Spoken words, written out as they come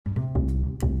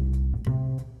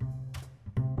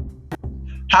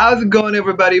How's it going,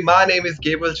 everybody? My name is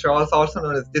Gabriel Charles, also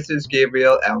known as This is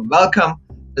Gabriel, and welcome.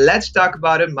 Let's talk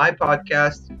about it, my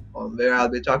podcast, where I'll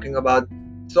be talking about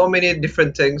so many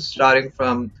different things, starting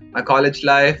from my college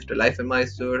life to life in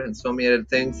Mysore and so many other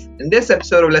things. In this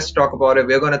episode of Let's Talk About It,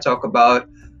 we're going to talk about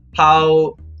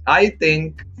how I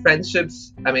think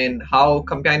friendships, how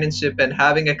companionship and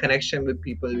having a connection with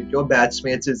people, with your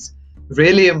batchmates, is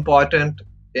really important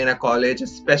in a college,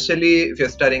 especially if you're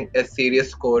studying a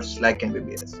serious course like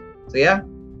MBBS. So, yeah,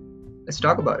 let's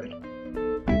talk about it.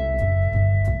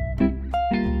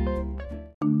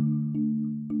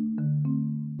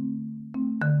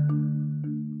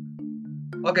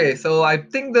 Okay, so I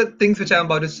think the things which I'm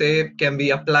about to say can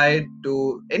be applied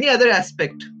to any other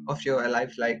aspect of your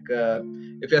life, like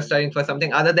if you're studying for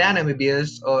something other than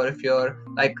MBBS, or if you're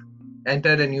like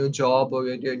entered a new job or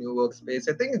you're doing a new workspace.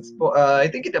 I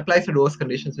think it applies to those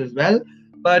conditions as well.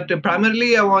 But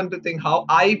primarily, I want to think how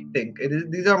I think.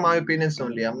 These are my opinions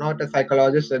only. I'm not a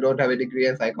psychologist. I don't have a degree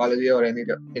in psychology or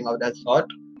anything of that sort.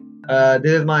 Uh,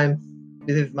 this is my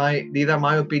these are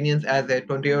my opinions as a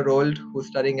 20-year-old who's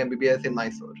studying MBBS in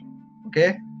Mysore.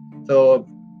 Okay, so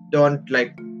don't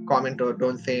like comment or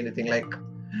don't say anything like,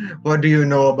 "What do you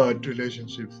know about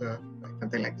relationships?" Like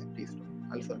something like that. Please don't.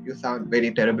 Also, you sound very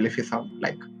terrible if you sound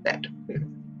like that.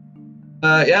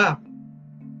 Yeah.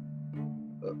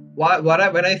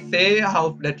 When I say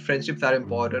how that friendships are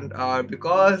important are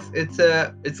because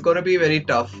it's going to be very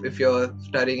tough if you're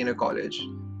studying in a college.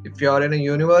 If you're in a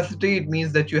university, it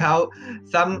means that you have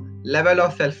some level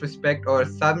of self-respect or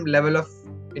some level of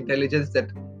intelligence that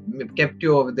kept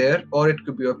you over there, or it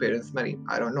could be your parents' money.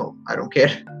 I don't know. I don't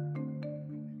care.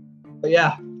 But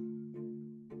yeah.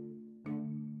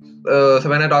 So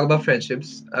when I talk about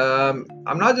friendships, I'm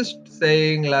not just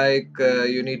saying like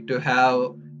you need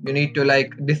to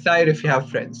like decide if you have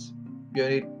friends. You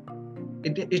need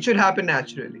it should happen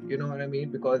naturally. You know what I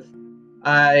mean? Because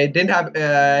I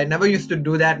never used to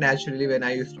do that naturally when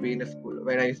I used to be in a school,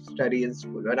 when I used to study in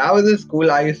school. When I was in school,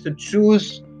 I used to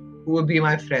choose who would be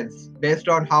my friends based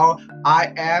on how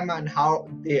I am and how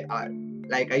they are.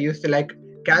 Like I used to like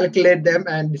calculate them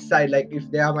and decide like if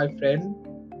they are my friend,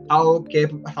 how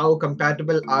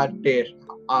compatible are they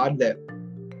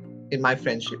in my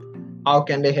friendship? How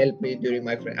can they help me during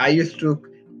my friend? I used to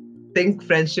think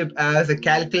friendship as a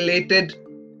calculated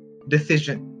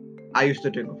decision. I used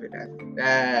to think of it as.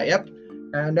 Yep.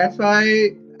 And that's why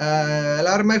a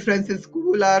lot of my friends in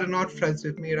school are not friends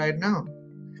with me right now.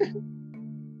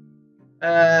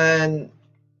 And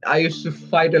I used to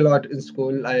fight a lot in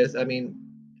school. A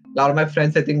lot of my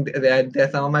friends, I think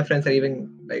some of my friends are even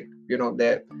like,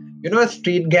 they're,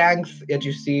 street gangs that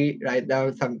you see right now,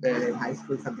 something in high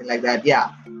school, something like that. Yeah.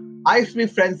 I used to be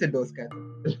friends with those kinds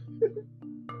of people.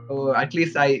 Or at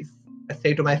least I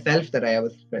say to myself that I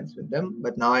was friends with them,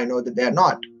 but now I know that they are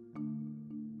not.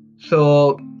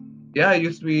 So yeah, it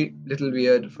used to be a little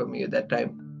weird for me at that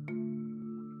time.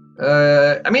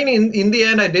 In the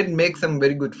end, I did make some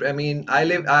very good friends.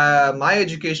 My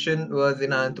education was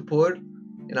in Anantapur,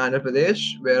 in Andhra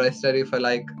Pradesh, where I studied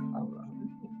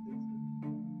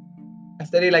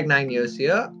like 9 years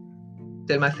here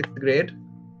till my sixth grade,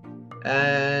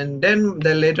 and then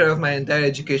the later of my entire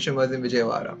education was in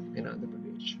Vijayawada, in Andhra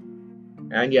Pradesh.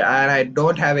 And I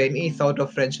don't have any sort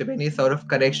of friendship, any sort of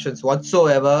connections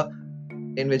whatsoever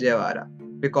in Vijayawada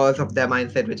because of the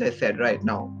mindset which I said right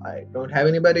now. I don't have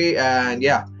anybody, and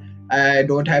yeah, I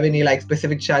don't have any like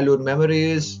specific childhood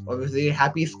memories. Obviously,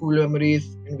 happy school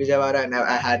memories in Vijayawada, and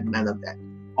I had none of that.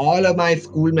 All of my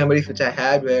school memories which I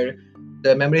had were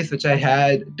the memories which I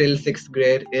had till sixth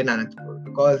grade in Anantapur,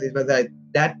 because it was at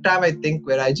that time I think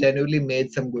where I genuinely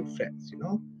made some good friends,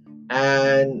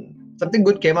 and something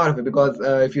good came out of it because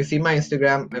if you see my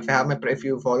Instagram, if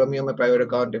you follow me on my private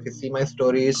account, if you see my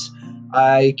stories,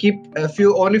 I keep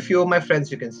only few of my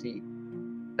friends you can see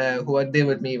who are there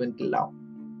with me even till now.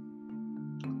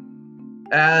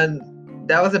 And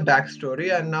that was a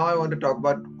backstory. And now I want to talk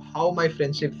about how my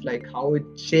friendships, like how it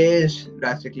changed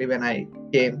drastically when I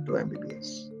came to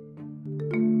MBBS.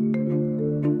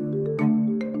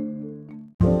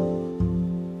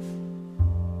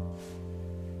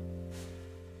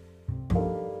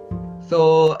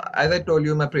 So, as I told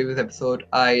you in my previous episode,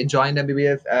 I joined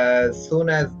MBBS as soon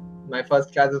as my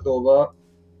first class was over.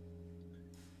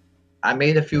 I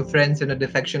made a few friends in a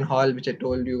dissection hall, which I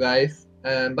told you guys.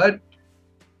 But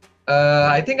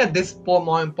I think at this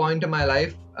point in my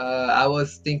life, I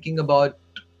was thinking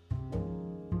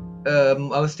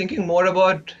more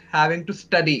about having to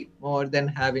study more than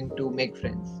having to make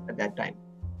friends at that time.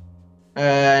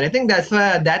 And I think that's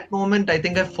why at that moment, I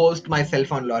think I forced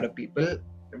myself on a lot of people,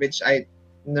 which I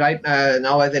Right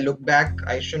now, as I look back,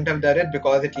 I shouldn't have done it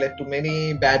because it led to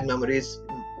many bad memories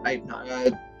right now,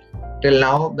 till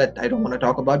now, that I don't want to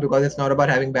talk about because it's not about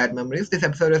having bad memories. This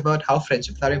episode is about how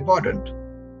friendships are important.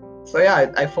 So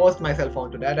yeah, I forced myself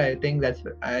onto that. I think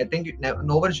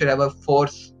no one should ever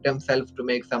force themselves to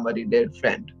make somebody their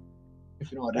friend.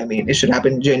 If you know what I mean, it should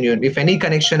happen genuinely. If any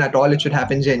connection at all, it should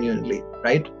happen genuinely,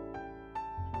 right?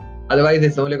 Otherwise,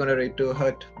 it's only going to lead to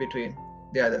hurt between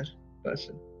the other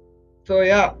person. So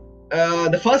yeah,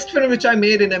 the first film which I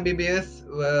made in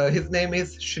MBBS, his name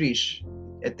is Shrish,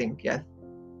 I think. Yes.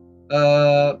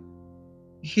 Uh,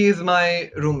 he's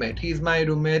my roommate. He's my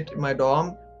roommate in my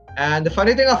dorm. And the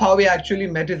funny thing of how we actually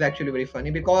met is actually very funny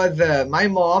because my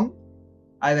mom,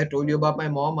 as I told you about my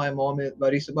mom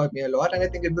worries about me a lot, and I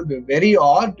think it would be very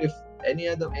odd if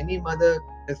any mother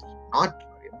is not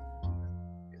worried about me,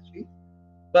 obviously.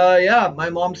 But yeah, my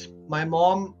mom,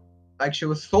 like, she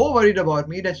was so worried about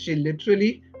me that she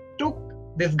literally took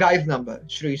this guy's number,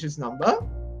 Shrish's number,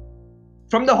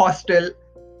 from the hostel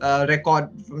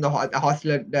record, from the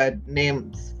hostel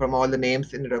names, from all the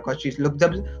names in the record. She looked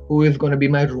up who is going to be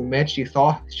my roommate. She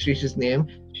saw Shrish's name.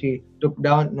 She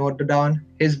noted down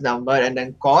his number, and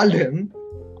then called him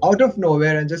out of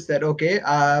nowhere and just said, "Okay,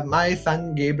 my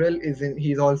son Gabriel is in.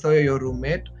 He's also your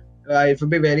roommate. It would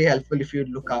be very helpful if you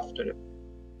look after him."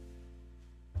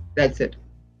 That's it.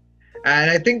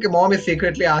 And I think mom is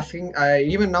secretly asking.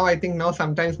 Even now, I think now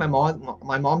sometimes my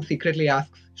mom secretly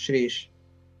asks Shrish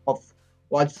of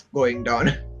what's going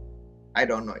down. I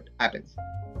don't know. It happens.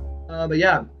 But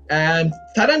yeah, and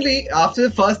suddenly after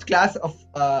the first class of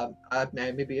at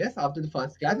MBBS, after the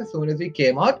first class, as soon as we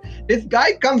came out, this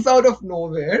guy comes out of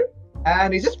nowhere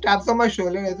and he just taps on my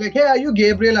shoulder and is like, "Hey, are you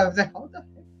Gabriel?" I was like, "How the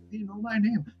heck do you know my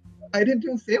name? I didn't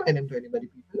even say my name to anybody,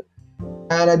 people."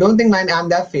 And I don't think I'm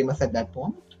that famous at that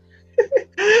point.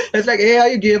 It's like, "Hey, are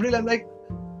you Gabriel?" I'm like,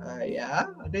 "Yeah."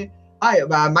 Hi,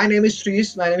 my name is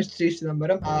Shrish. My name is Shrish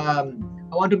Chidambaram.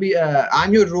 I want to be.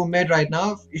 I'm your roommate right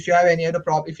now. If you have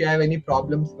if you have any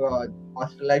problems for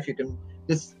hostel life, you can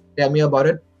just tell me about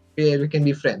it. We can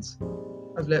be friends.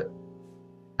 I was like,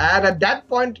 and at that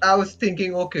point, I was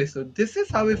thinking, okay, so this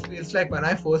is how it feels like when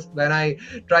I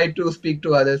try to speak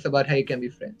to others about how you can be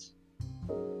friends.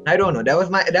 I don't know. That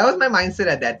was my mindset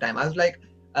at that time. I was like,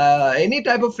 any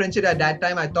type of friendship at that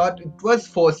time, I thought it was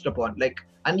forced upon. Like,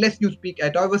 unless you speak, I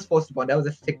thought it was forced upon. That was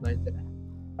a sick mindset.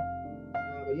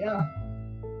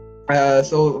 Yeah.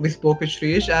 So we spoke with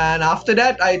Shrish, and after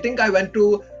that, I think I went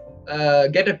to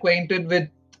get acquainted with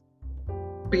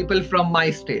people from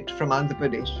my state, from Andhra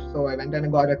Pradesh. So I went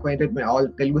and got acquainted with all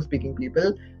Telugu-speaking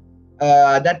people.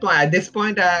 At this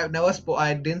point, I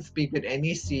didn't speak with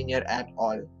any senior at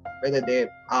all, whether they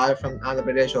are from Andhra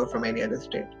Pradesh or from any other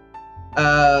state.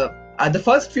 At the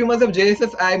first few months of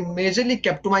JSS, I majorly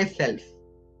kept to myself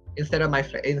instead of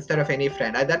any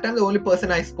friend. At that time, the only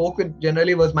person I spoke with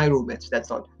generally was my roommates.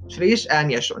 That's all. Shrish and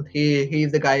Yashwant.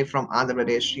 He's the guy from Andhra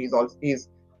Pradesh.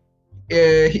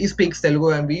 He speaks Telugu,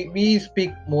 and we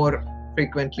speak more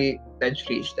frequently than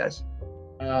Shrish does.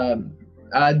 Um,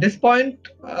 at this point,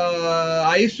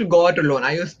 I used to go out alone.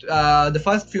 The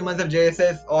first few months of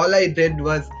JSS, all I did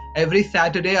was every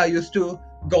Saturday I used to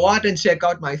go out and check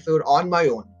out Mysore on my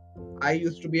own. I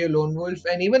used to be a lone wolf,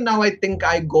 and even now I think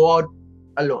I go out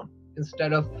alone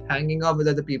instead of hanging out with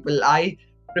other people. I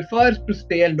prefer to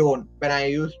stay alone when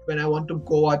I want to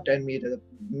go out and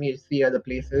see other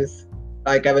places.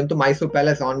 Like, I went to Mysore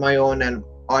Palace on my own, and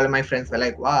all of my friends were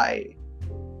like, "Why?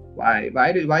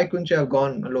 Why couldn't you have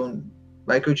gone alone?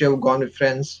 Why couldn't you have gone with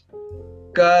friends?"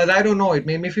 Because I don't know, it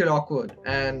made me feel awkward.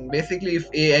 And basically, if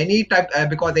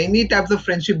because any types of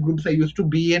friendship groups I used to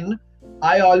be in,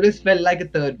 I always felt like a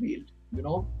third wheel, you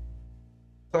know.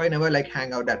 So I never like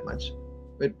hang out that much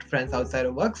with friends outside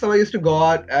of work. So I used to go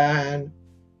out and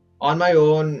on my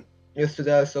own, used to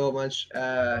do so much,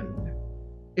 and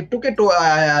it took a toll.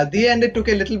 At the end, it took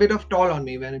a little bit of toll on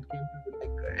me when it came to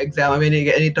like exam. I mean,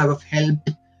 any type of help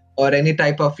or any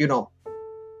type of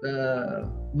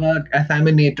work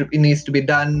assignment needs to be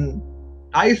done.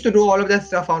 I used to do all of that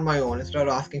stuff on my own instead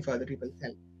of asking for other people's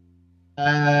help.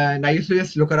 And I used to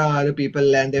just look around other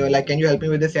people, and they were like, "Can you help me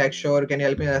with this?" Yeah, sure. Can you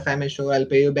help me with assignment? Sure. I'll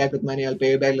pay you back with money. I'll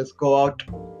pay you back. Let's go out.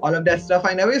 All of that stuff.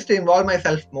 I never used to involve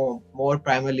myself more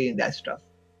primarily in that stuff.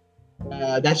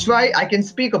 That's why I can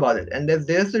speak about it, and there's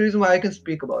the reason why I can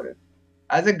speak about it.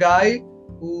 As a guy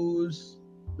who's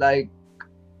like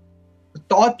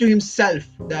thought to himself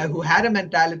who had a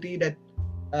mentality that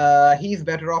he's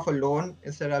better off alone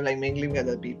instead of like mingling with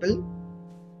other people.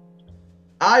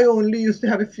 I only used to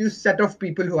have a few set of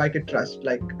people who I could trust.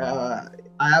 Like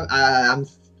I'm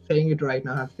saying it right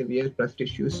now, I have severe trust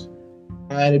issues,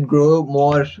 and it grew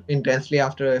more intensely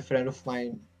after a friend of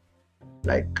mine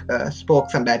spoke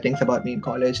some bad things about me in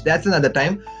college. That's another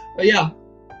time. But yeah,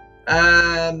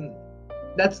 um,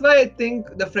 that's why I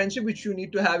think the friendship which you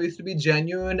need to have is to be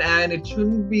genuine, and it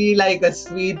shouldn't be like a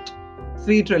sweet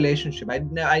relationship.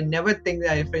 I never think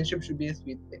that a friendship should be a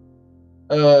sweet thing.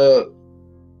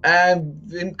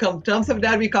 And in terms of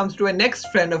that, we comes to a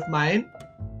next friend of mine,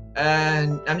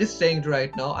 and I'm just saying it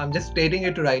right now. I'm just stating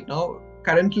it right now.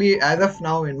 Currently, as of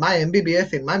now, in my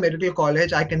MBBS, in my medical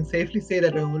college, I can safely say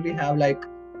that I only have like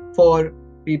 4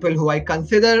 people who I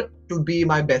consider to be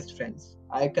my best friends.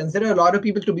 I consider a lot of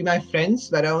people to be my friends,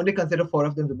 but I only consider 4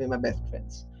 of them to be my best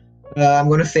friends. I'm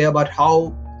going to say about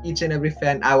how each and every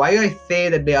friend, why I say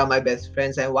that they are my best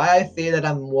friends, and why I say that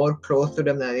I'm more close to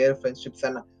them than other friendships,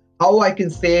 and how I can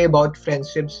say about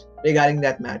friendships regarding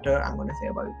that matter. I'm going to say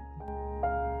about it.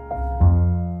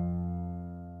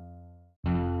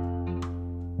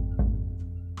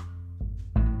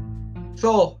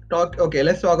 So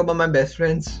let's talk about my best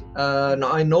friends.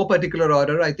 No, in no particular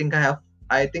order. I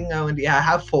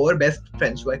have 4 best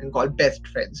friends who I can call best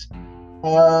friends.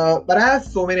 But I have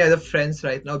so many other friends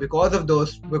right now because of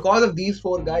these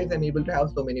 4 guys. I'm able to have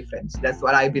so many friends. That's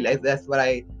what I believe. That's what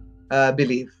I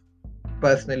believe.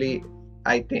 Personally,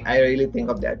 I really think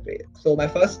of that way. So my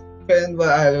first friend,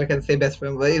 I can say best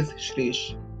friend, is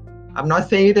Shrish. I'm not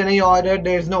saying it in any order.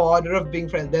 There's no order of being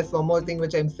friends. There's one more thing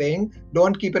which I'm saying.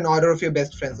 Don't keep an order of your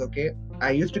best friends, okay?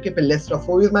 I used to keep a list of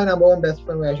who is my number 1 best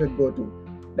friend where I should go to.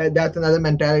 That's another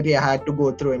mentality I had to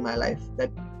go through in my life.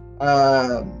 That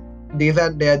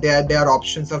there are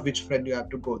options of which friend you have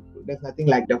to go through. There's nothing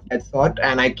like that sort.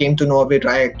 And I came to know of it.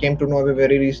 I came to know of it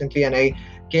very recently, and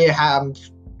I'm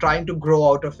trying to grow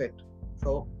out of it.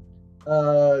 So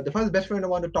the first best friend I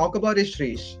want to talk about is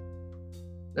Shrish.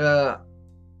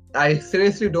 I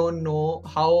seriously don't know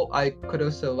how I could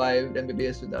have survived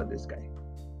MBBS without this guy.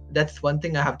 That's one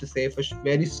thing I have to say for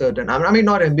very certain. I mean,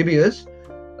 not MBBS,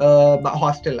 but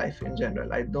hostel life in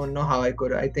general. I don't know how I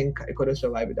think I could have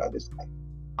survived without this guy.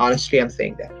 Honestly, I'm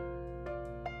saying that.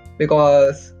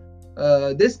 Because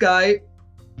this guy,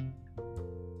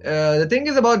 the thing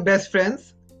is about best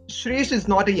friends, Shrish is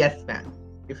not a yes man,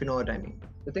 if you know what I mean.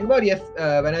 The thing about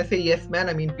when I say yes man,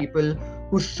 I mean people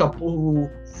who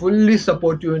fully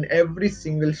support you in every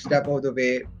single step of the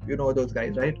way. You know those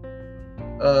guys, right?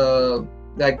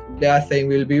 Like they are saying,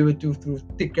 we'll be with you through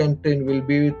thick and thin. We'll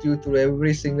be with you through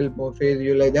every single phase.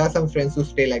 You like. There are some friends who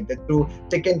stay like that through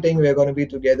thick and thin. We're gonna be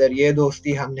together. Ye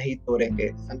dosti hum nahi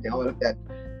todenge. Something all of that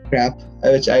crap,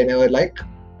 which I never like.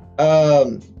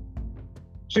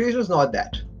 Shrish was not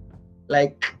that.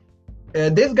 Like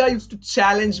this guy used to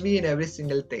challenge me in every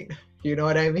single thing. You know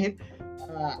what I mean?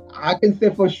 I can say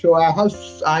for sure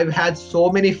I've had so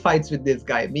many fights with this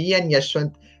guy. Me and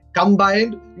Yashwant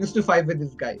combined used to fight with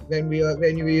this guy when we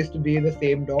used to be in the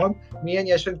same dorm. Me and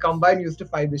Yashwant combined used to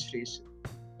fight with Shrish.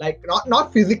 Like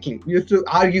not physically. We used to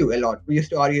argue a lot. We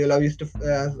used to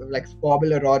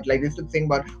squabble a lot. Like we used to think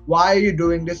about why are you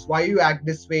doing this? Why you act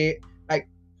this way? Like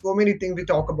so many things we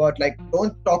talk about. Like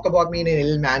don't talk about me in an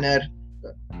ill manner.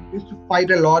 We used to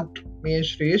fight a lot, me and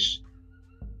Shrish.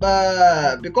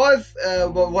 Because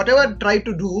whatever I tried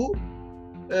to do,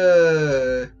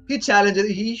 he challenges.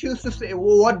 He used to say,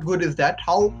 oh, "What good is that?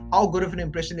 How good of an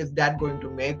impression is that going to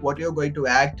make? What you're going to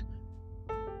act?"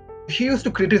 He used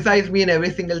to criticize me in every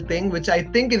single thing, which I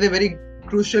think is a very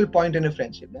crucial point in a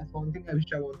friendship. That's one thing I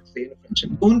wish I want to say in a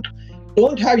friendship.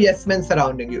 Don't have yes men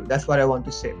surrounding you. That's what I want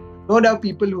to say. Don't have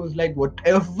people who's like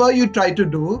whatever you try to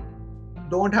do.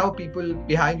 Don't have people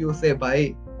behind you who say,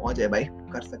 "Bhai, ho jaye bhai,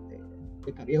 kar sakte."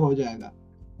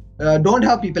 Don't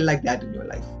have people like that in your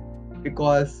life,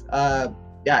 because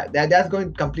that's going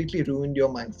to completely ruin your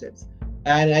mindsets.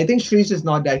 And I think Shrish is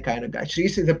not that kind of guy.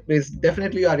 Shrish is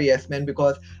definitely a yes man,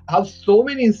 because I have so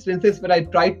many instances where I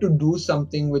tried to do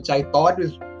something which I thought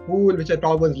was cool, which I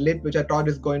thought was lit, which I thought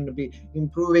is going to be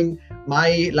improving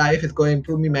my life, is going to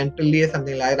improve me mentally or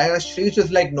something like that. Shrish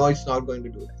was like, no, it's not going to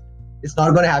do that. It's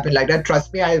not going to happen like that.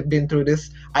 Trust me, I've been through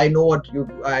this. I know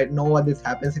what this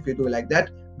happens if you do like that.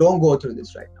 Don't go through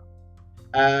this right now.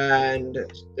 And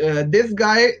this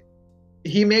guy,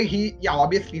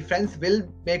 obviously friends will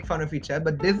make fun of each other,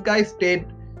 but this guy stayed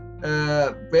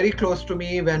very close to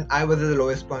me when I was at the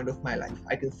lowest point of my life.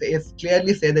 I can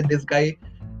clearly say that this guy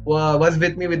was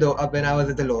with me when I was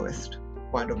at the lowest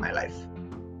point of my life.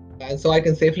 And so I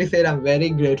can safely say that I'm very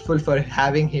grateful for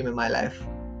having him in my life.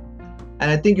 And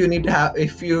I think you need to have,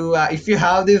 if you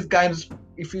have this kind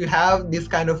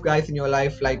of guys in your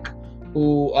life, like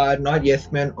who are not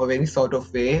yes men or any sort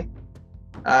of way,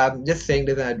 just saying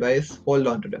this as advice, hold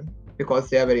on to them, because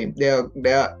they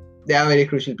are They are very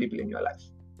crucial people in your life.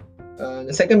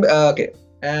 The second, okay,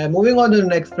 moving on to the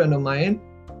next friend of mine.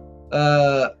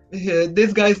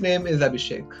 This guy's name is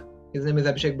Abhishek. His name is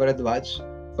Abhishek Bharadwaj.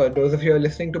 For those of you who are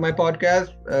listening to my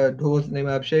podcast, whose name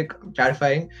is Abhishek,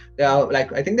 clarifying, there are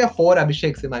I think there are 4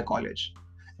 Abhisheks in my college.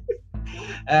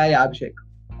 Yeah, Abhishek.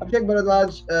 Abhishek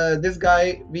Bharadwaj, this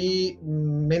guy,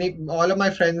 all of my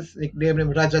friends nicknamed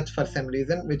him Rajat for some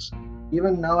reason, which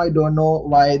even now I don't know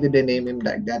why did they name him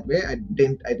that way. I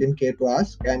didn't care to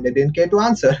ask, and they didn't care to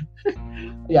answer.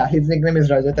 Yeah, his nickname is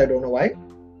Rajat. I don't know why.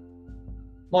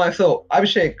 So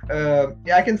Abhishek,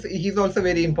 yeah, I can see he's also a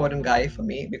very important guy for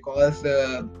me because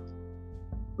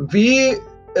we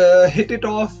hit it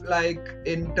off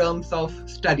in terms of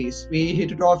studies. We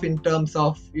hit it off in terms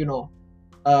of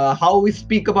how we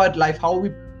speak about life, how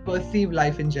we perceive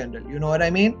life in general. You know what I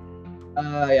mean?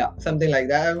 Yeah, something like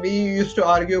that. And we used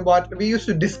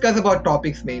to discuss about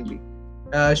topics mainly.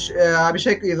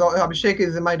 Abhishek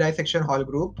is in my dissection hall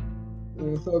group.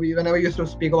 So whenever we used to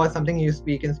speak about something, you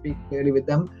speak clearly with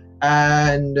them.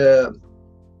 And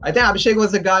I think Abhishek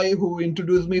was the guy who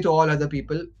introduced me to all other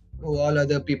people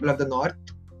of the north,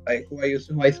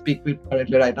 who I speak with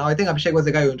currently right now. I think Abhishek was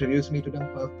the guy who introduced me to them,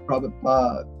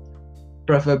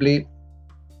 preferably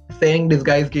saying this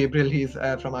guy is Gabriel. He's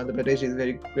from Andhra Pradesh. He's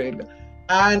very great.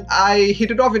 And I hit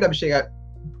it off with Abhishek.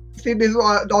 See, this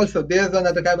also there's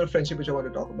another kind of friendship which I want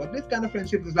to talk about. This kind of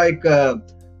friendship is when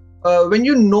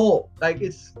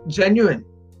it's genuine.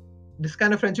 This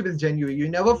kind of friendship is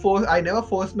genuine. I never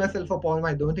forced myself upon him.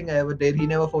 I don't think I ever did. He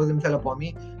never forced himself upon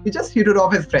me. We just hit it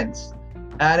off as friends,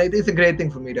 and it is a great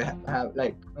thing for me to have.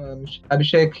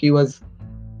 Abhishek, he was.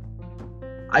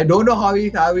 I don't know how we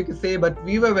could say, but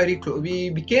we were very close. We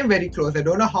became very close. I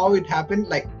don't know how it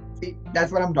happened. See,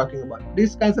 that's what I'm talking about.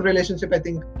 These kinds of relationship, I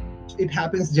think, it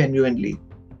happens genuinely,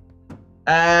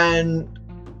 and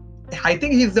I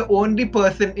think he's the only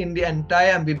person in the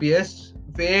entire MBBS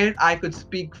where I could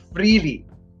speak freely.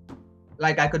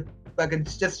 I could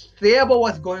just say about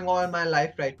what's going on in my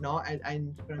life right now and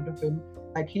in front of him.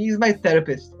 He's my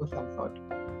therapist of some sort.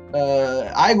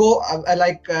 I go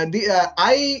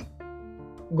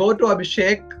to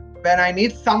Abhishek when I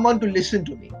need someone to listen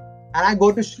to me, and I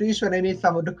go to Shrish when I need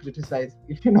someone to criticize,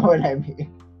 if you know what I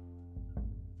mean.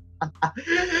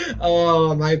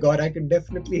 Oh my god, I can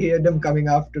definitely hear them coming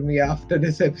after me after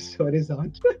this episode is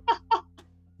out.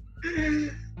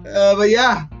 But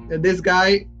yeah, this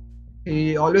guy,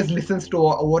 he always listens to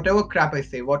whatever crap I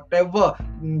say,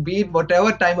 be it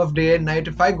whatever time of day and night.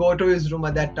 If I go to his room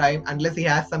at that time, unless he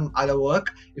has some other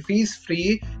work, if he's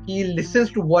free, he listens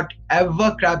to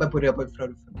whatever crap I put up in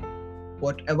front of him.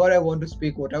 Whatever I want to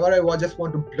speak, whatever I just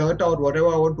want to blurt out, whatever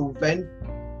I want to vent,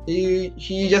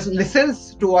 he just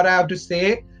listens to what I have to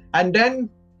say, and then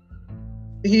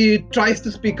he tries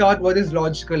to speak out what is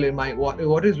logical in my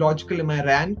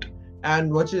rant,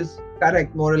 and what is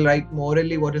correct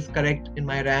morally what is correct in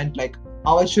my rant,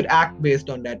 how I should act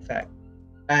based on that fact.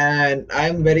 And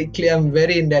I'm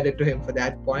very indebted to him for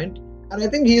that point. And I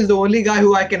think he's the only guy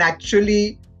who I can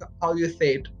actually, how do you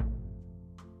say it,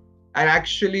 I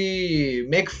actually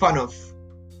make fun of.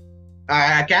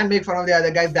 I can make fun of the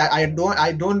other guys. That I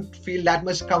don't feel that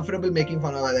much comfortable making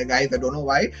fun of other guys. I don't know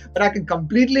why, but I can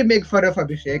completely make fun of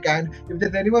Abhishek. And if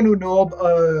there's anyone who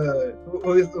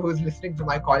who's listening to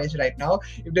my college right now,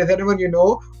 if there's anyone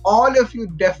all of you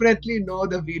definitely know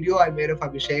the video I made of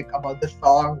Abhishek about the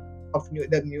song of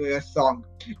the New Year song.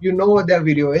 You know what that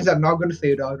video is. I'm not going to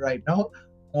say it out right now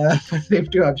for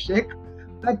safety of Abhishek.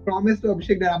 I promised to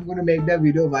Abhishek that I'm going to make that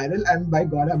video viral, and by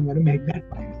God, I'm going to make that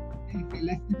viral. If you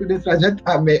listen to this, Rajat,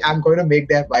 I'm going to make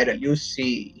that viral. You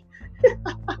see.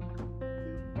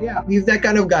 Yeah, he's that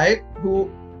kind of guy who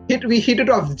we hit it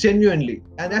off genuinely.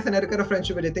 And that's another kind of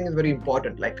friendship which I think is very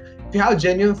important. If you have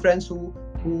genuine friends who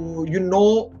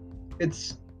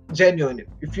it's genuine,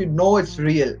 if you know it's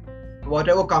real,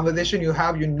 whatever conversation you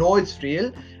have, it's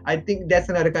real. I think that's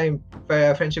another kind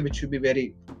of friendship which should be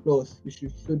very close, which you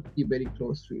should keep very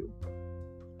close to you.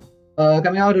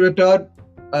 Coming out to the third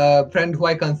friend who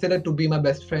I consider to be my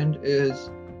best friend his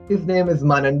name is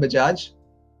Manan Bajaj.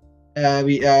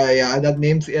 That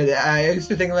name's. I used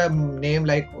to think of a name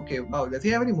okay, wow, does he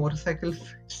have any motorcycles?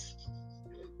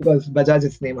 Because Bajaj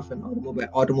is the name of an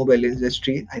automobile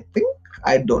industry.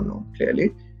 I don't know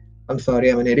clearly. I'm sorry,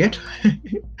 I'm an idiot.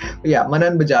 Yeah,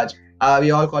 Manan Bajaj.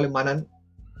 We all call him Manan,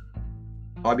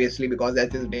 obviously, because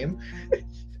that's his name.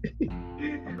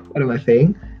 What am I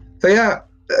saying? So yeah.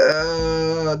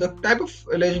 The type of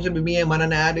relationship me and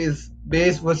Manan had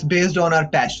was based on our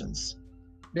passions.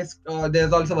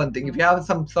 There's also one thing. If you have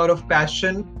some sort of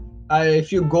passion,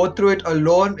 if you go through it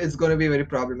alone, it's going to be very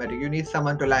problematic. You need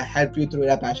someone to like help you through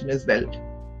that passion as well.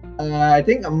 I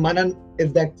think Manan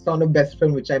is that sort of best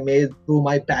friend which I made through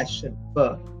my passion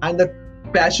for, and the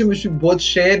passion which we both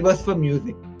shared was for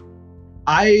music.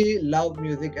 I love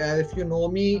music. If you know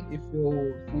me, if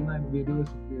you see my videos,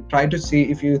 if you try to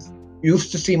see, if you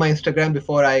used to see my Instagram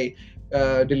before I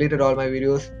deleted all my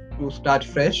videos to start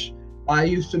fresh, I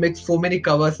used to make so many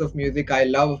covers of music. I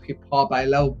love hip hop, I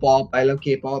love pop, I love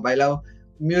K-pop, I love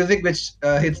music which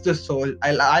hits the soul.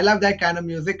 I love that kind of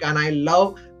music, and I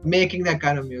love making that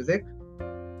kind of music.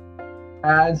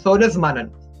 And so does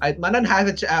Manan. Manan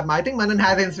has I think Manan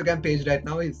has an Instagram page right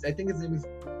now. I think his name is,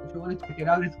 if you want to check it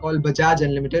out, it's called Bajaj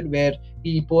Unlimited, where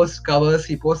he posts covers,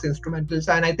 he posts instrumentals,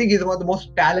 and I think he's one of the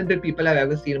most talented people I've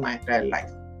ever seen in my entire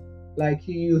life. Like,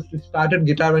 he used to started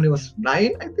guitar when he was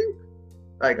 9, I think.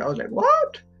 Like, I was like,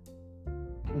 what?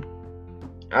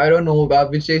 I don't know about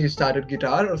which age he started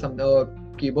guitar or something, or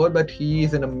keyboard, but he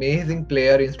is an amazing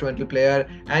player, instrumental player,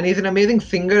 and he's an amazing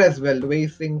singer as well. The way he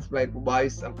sings, like,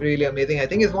 voice, really amazing. I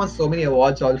think he's won so many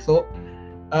awards also.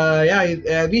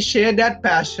 We shared that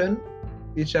passion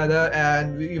each other,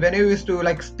 and when we used to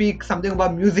like speak something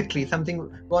about musically, something we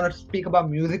want to speak about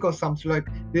music or something like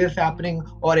this is happening,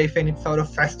 or if any sort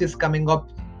of fest is coming up,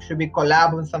 should we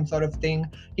collab on some sort of thing,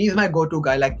 he's my go-to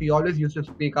guy. Like, we always used to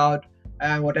speak out,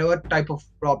 and whatever type of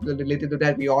problem related to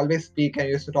that, we always speak and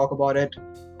used to talk about it.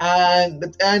 And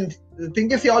the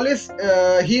thing is,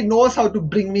 he knows how to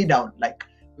bring me down. Like,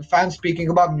 if I'm speaking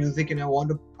about music and I want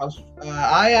to,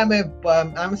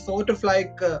 I'm sort of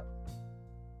like,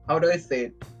 how do I say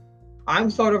it? I'm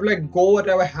sort of like, go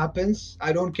whatever happens.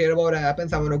 I don't care about what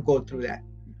happens. I want to go through that.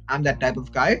 I'm that type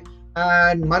of guy.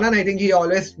 And Manan, I think he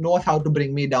always knows how to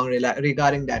bring me down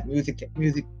regarding that music,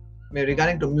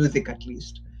 regarding to music at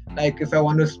least. Like, if I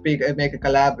want to speak, make a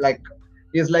collab, like,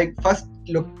 he's like, first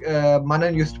look,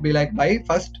 Manan used to be like, bye,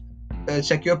 first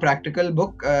check your practical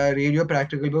book, read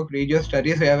your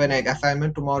studies. We have an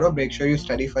assignment tomorrow, make sure you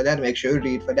study for that, make sure you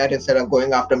read for that instead of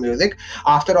going after music.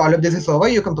 After all of this is over,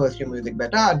 you can pursue music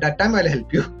better. At that time, I'll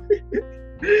help you.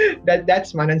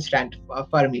 That's Manan's strength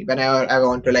for me whenever I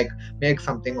want to like make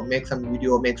something or make some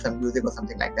video or make some music or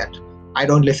something like that. I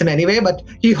don't listen anyway, but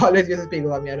he always used to speak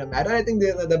about me. I don't matter. I think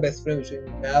these are the best friends you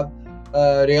have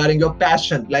regarding your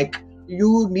passion. Like,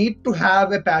 you need to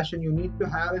have a passion, you need to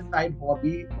have a side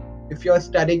hobby if you're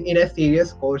studying in a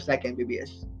serious course like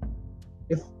MBBS.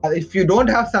 If you don't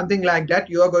have something like that,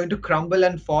 you are going to crumble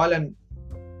and fall and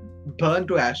burn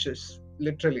to ashes.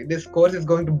 Literally, this course is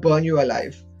going to burn you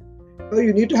alive. So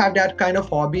you need to have that kind of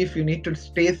hobby if you need to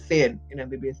stay sane in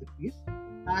MBBS at least.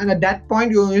 And at that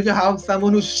point, you need to have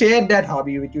someone who shared that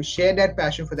hobby with you, share that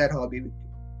passion for that hobby with you.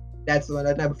 That's one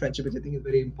type of friendship which I think is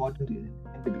very important in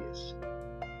MBBS.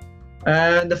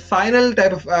 And the final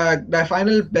type of the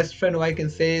final best friend who I can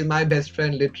say is my best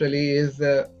friend literally is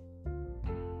his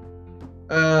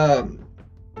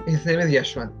name is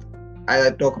Yashwant.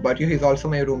 I talk about you. He's also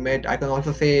my roommate. I can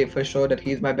also say for sure that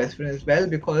he's my best friend as well,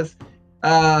 because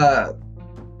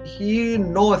he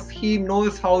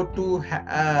knows how to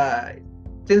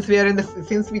since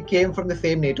we came from the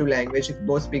same native language, we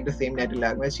both speak the same native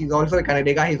language. He's also a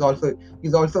Kannadiga. He's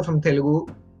also from Telugu.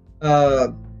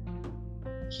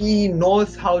 He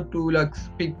knows how to like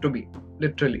speak to me.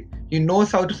 Literally, he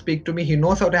knows how to speak to me. He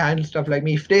knows how to handle stuff like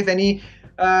me. If there's any,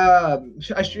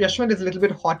 Yashwant is a little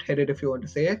bit hot-headed, if you want to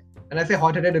say it. And I say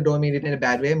hot-headed, I don't mean it in a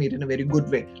bad way. I mean it in a very good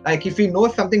way. Like, if he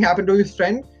knows something happened to his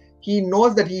friend, he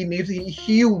knows that he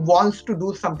wants to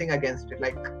do something against it.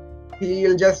 Like, he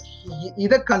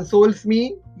either consoles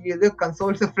me, he either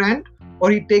consoles a friend,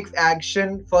 or he takes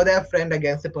action for their friend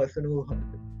against the person who hurt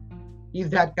him. He's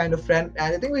that kind of friend,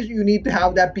 and I think you need to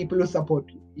have that people who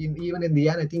support you. Even in the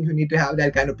end, I think you need to have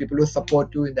that kind of people who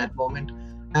support you in that moment,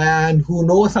 and who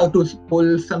knows how to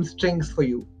pull some strings for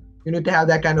you. You need to have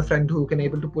that kind of friend who can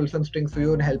able to pull some strings for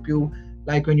you and help you,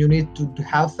 like when you need to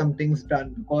have some things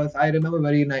done. Because I remember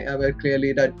very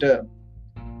clearly that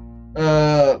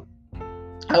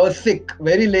I was sick,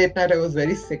 very late night. I was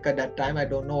very sick at that time. I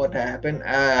don't know what happened.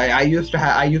 I used to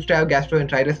have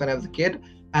gastroenteritis when I was a kid.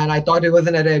 And I thought it was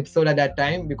another episode at that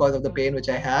time because of the pain which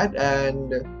I had.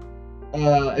 And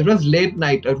it was late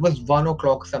night. It was 1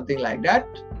 o'clock, something like that.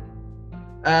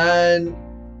 And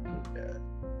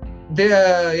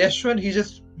Yashwant,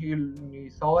 he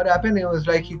saw what happened. It was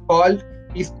like he's called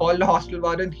the hostel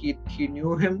warden. He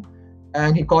knew him,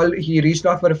 and he reached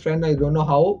out for a friend. I don't know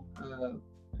how,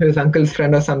 his uncle's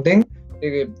friend or something.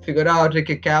 They figured out like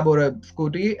a cab or a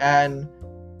scooty and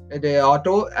the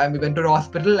auto, and we went to the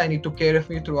hospital, and he took care of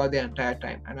me throughout the entire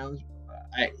time. And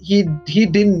he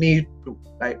didn't need to,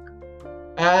 like,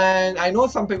 And I know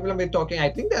some people have been talking, I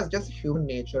think that's just human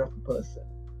nature of a person.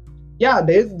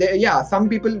 Some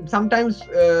people, sometimes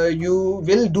you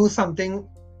will do something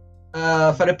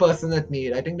for a person that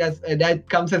need. I think that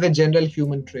comes as a general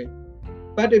human trait.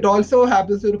 But it also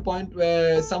happens to the point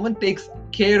where someone takes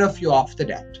care of you after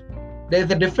that. There's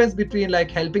a difference between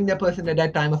like helping the person at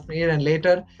that time of need and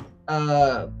later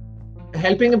uh,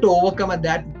 helping them to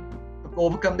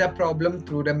overcome their problem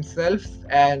through themselves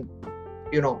and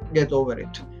get over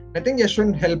it. I think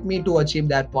Yashwant helped me to achieve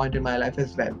that point in my life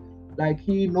as well. Like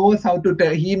he knows how to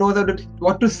tell, he knows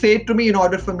what to say to me in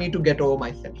order for me to get over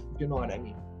myself. You know what I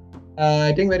mean?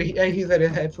 I think he's very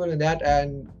helpful in that,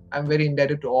 and I'm very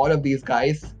indebted to all of these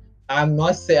guys. I'm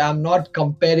not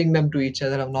comparing them to each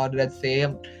other. I'm not that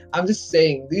same. I'm just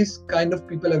saying these kind of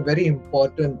people are very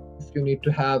important if you need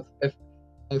to have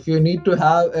if you need to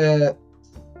have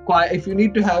if you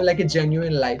need to have like a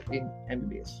genuine life in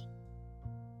MBBS.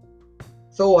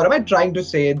 So what am I trying to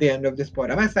say at the end of this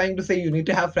point? Am I trying to say you need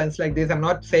to have friends like this? I'm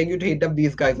not saying you to hit up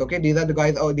these guys, okay? These are the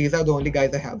guys, these are the only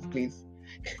guys I have, please.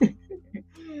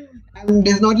 And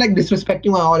it's not like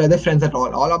disrespecting my all other friends at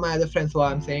all. All of my other friends who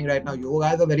I'm saying right now, you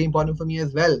guys are very important for me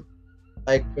as well.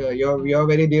 Like you're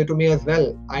very dear to me as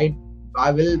well. I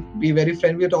will be very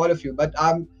friendly with all of you, but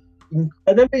I'm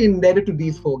incredibly indebted to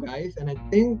these four guys, and I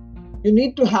think you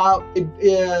need to have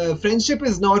it. Friendship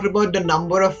is not about the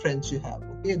number of friends you have.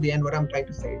 Okay, at the end, what I'm trying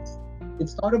to say is,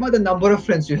 it's not about the number of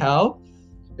friends you have.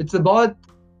 It's about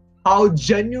how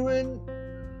genuine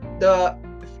the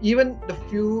even the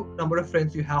few number of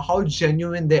friends you have, how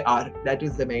genuine they are. That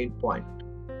is the main point.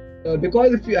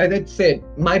 Because if you, as I said,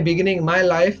 my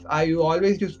life, I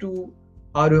always used to,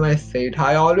 how do I say it?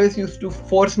 I always used to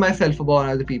force myself upon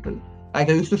other people. Like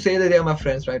I used to say that they are my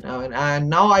friends right now, and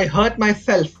now I hurt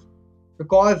myself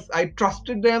because I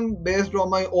trusted them based on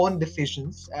my own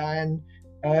decisions. And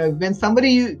when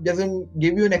somebody doesn't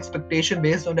give you an expectation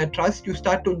based on that trust, you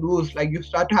start to lose, like you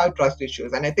start to have trust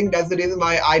issues. And I think that's the reason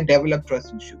why I developed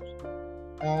trust issues.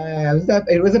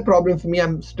 It was a problem for me.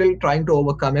 I'm still trying to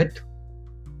overcome it.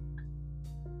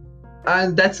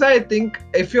 And that's why I think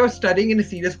if you're studying in a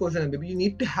serious course in MBA, you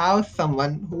need to have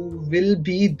someone who will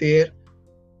be there,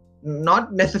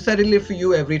 not necessarily for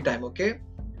you every time. Okay,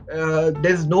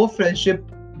 there's no friendship.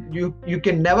 You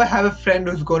can never have a friend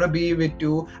who's gonna be with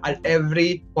you at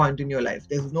every point in your life.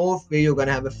 There's no way you're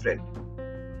gonna have a friend.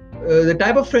 The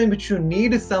type of friend which you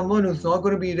need is someone who's not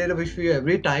gonna be there with you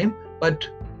every time, but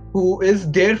who is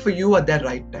there for you at that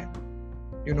right time.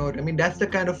 You know what I mean? That's the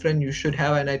kind of friend you should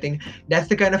have, and I think that's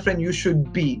the kind of friend you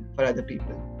should be for other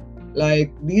people.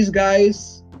 Like these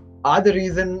guys are the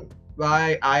reason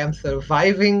why I am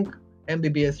surviving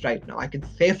MBBS right now. I can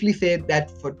safely say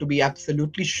that to be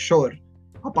absolutely sure.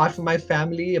 Apart from my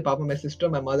family, apart from my sister,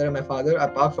 my mother, and my father,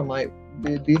 apart from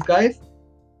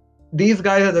these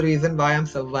guys are the reason why I'm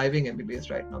surviving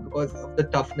MBBS right now, because of the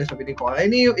toughness of any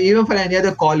college. Even for any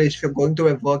other college, if you're going through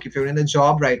a work, if you're in a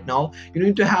job right now, you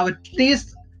need to have at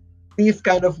least these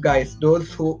kind of guys,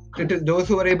 those who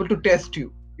are able to test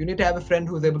you. You need to have a friend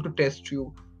who's able to test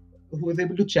you, who is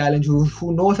able to challenge you,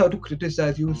 who knows how to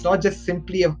criticize you. It's not just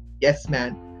simply a yes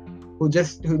man who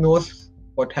knows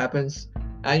what happens.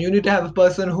 And you need to have a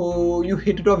person who you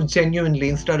hit it off genuinely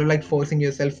instead of like forcing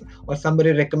yourself, or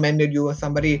somebody recommended you, or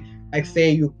somebody like say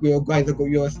you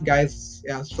guys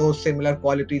have so similar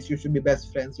qualities, you should be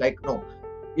best friends. Like no,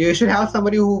 you should have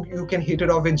somebody who you can hit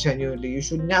it off with genuinely. You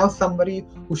should have somebody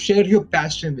who shares your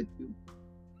passion with you.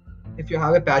 If you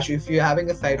have a passion, if you're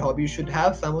having a side hobby, you should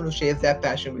have someone who shares that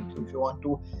passion with you if you want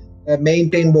to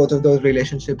maintain both of those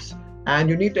relationships.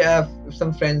 And you need to have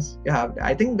some friends you have.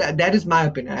 I think that is my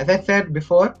opinion. As I said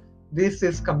before, this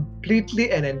is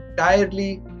completely and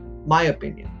entirely my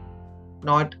opinion,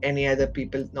 not any other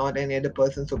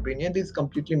person's opinion. This is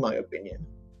completely my opinion.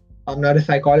 I'm not a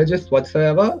psychologist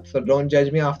whatsoever, so don't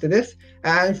judge me after this.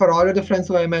 And for all of the friends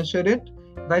who I mentioned it,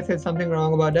 if I said something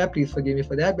wrong about that, please forgive me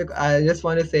for that. Because I just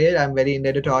want to say it, I'm very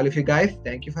indebted to all of you guys.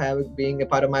 Thank you for being a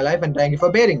part of my life, and thank you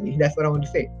for bearing me. That's what I want to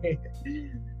say.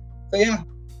 So yeah,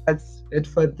 that's it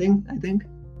for the thing, I think.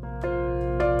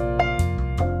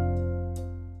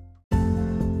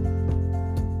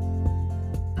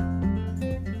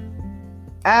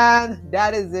 And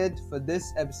that is it for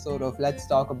this episode of Let's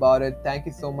Talk About It. Thank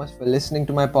you so much for listening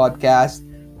to my podcast.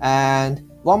 And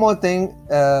one more thing,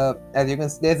 as you can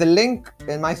see, there's a link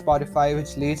in my Spotify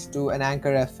which leads to an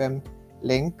Anchor FM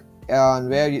link on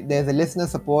where there's a listener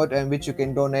support and which you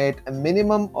can donate a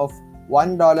minimum of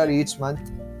 $1 each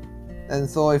month. And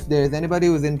so if there's anybody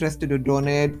who's interested to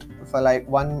donate for like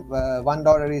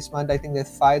 $1 each month, I think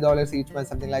there's $5 each month,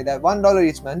 something like that, $1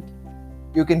 each month,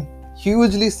 you can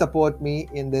hugely support me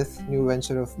in this new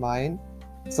venture of mine.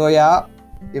 So yeah,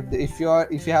 if you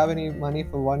have any money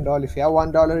for $1, if you have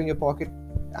 $1 in your pocket,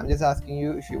 I'm just asking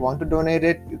you, if you want to donate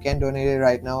it, you can donate it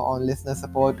right now on listener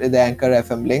support with the Anchor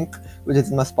FM link, which is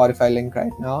my Spotify link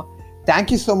right now.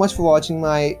 Thank you so much for watching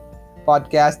my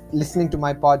podcast, listening to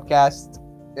my podcast.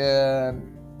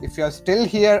 If you're still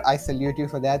here, I salute you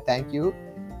for that. Thank you.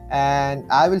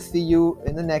 And I will see you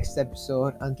in the next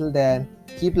episode. Until then,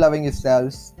 keep loving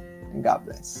yourselves and God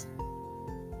bless.